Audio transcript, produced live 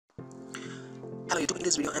Hello YouTube, in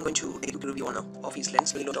this video I'm going to take a quick review on Office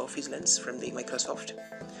Lens, Windows Office Lens from the Microsoft.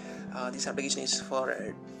 This application is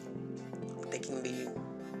for taking the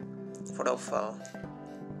photo of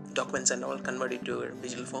documents and all, convert it to a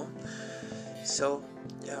digital form. So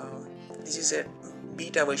this is a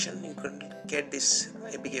beta version. You can get this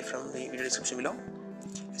APK from the video description below.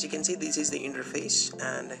 As you can see, this is the interface,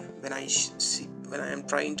 and when I am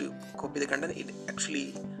trying to copy the content, it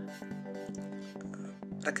actually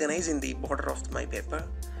recognize in the border of my paper,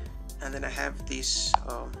 and then I have these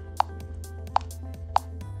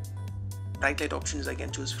bright light options I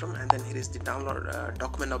can choose from, and then here is the download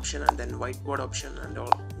document option, and then whiteboard option, and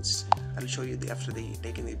all. I'll show you after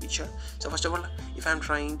taking the picture. So first of all, if I'm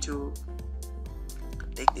trying to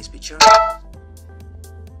take this picture,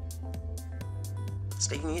 it's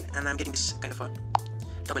taking it, and I'm getting this kind of a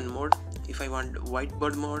document mode. If I want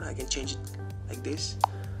whiteboard mode, I can change it like this,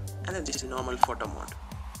 and then this is normal photo mode.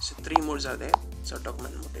 So three modes are there. So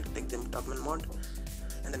document mode, take them document mode,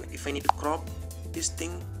 and then if I need to crop this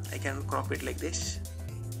thing, I can crop it like this.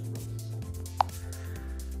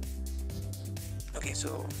 Okay,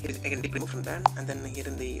 so here I can remove from that, and then here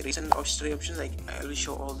in the recent history options, I will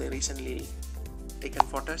show all the recently taken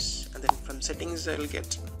photos, and then from settings I will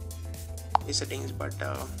get these settings, but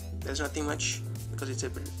there's nothing much because it's a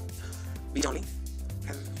bit only.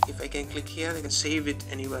 And if I can click here, I can save it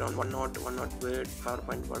anywhere on OneNote, Word,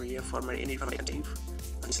 PowerPoint, PDF format, any format I can save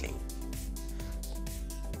on this link.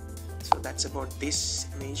 So that's about this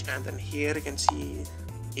image, and then here you can see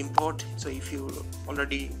import. So if you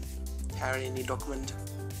already have any document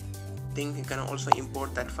thing, you can also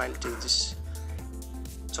import that file to this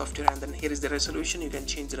software, and then here is the resolution. You can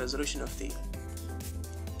change the resolution of the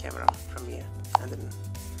camera from here, and then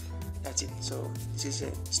that's it. So this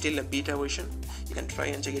is still a beta version. You can try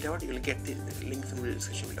and check it out. You will get the link from the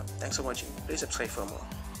description below. Thanks for watching. Please subscribe for more.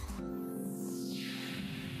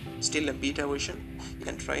 Still a beta version. You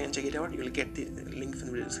can try and check it out. You will get the link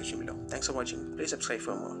from the description below. Thanks for watching. Please subscribe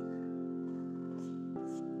for more.